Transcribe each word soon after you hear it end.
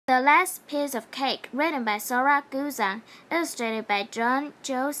The Last Piece of Cake, written by Sora Guzan, illustrated by John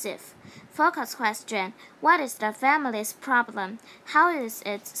Joseph. Focus question: what is the family's problem? How is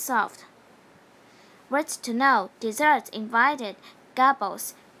it solved? Words to know: dessert invited,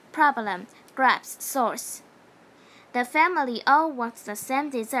 gobbles, problem, grabs, source. The family all wants the same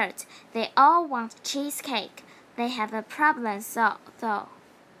dessert. They all want cheesecake. They have a problem though.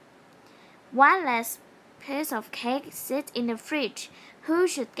 One last piece of cake sits in the fridge. Who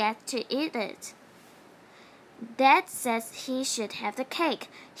should get to eat it? Dad says he should have the cake.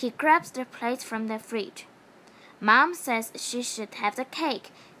 He grabs the plate from the fridge. Mom says she should have the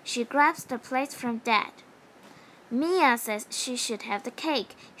cake. She grabs the plate from Dad. Mia says she should have the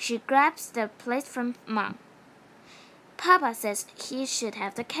cake. She grabs the plate from Mom. Papa says he should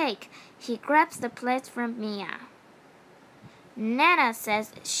have the cake. He grabs the plate from Mia. Nana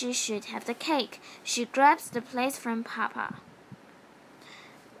says she should have the cake. She grabs the plate from Papa.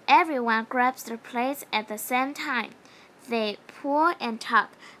 Everyone grabs their plates at the same time. They pull and tug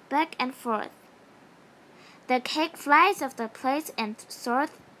back and forth. The cake flies off the plate and soars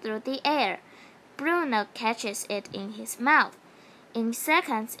through the air. Bruno catches it in his mouth. In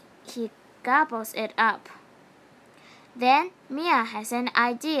seconds, he gobbles it up. Then Mia has an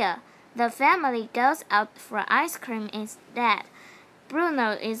idea. The family goes out for ice cream instead.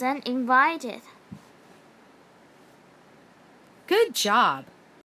 Bruno isn't invited. Good job!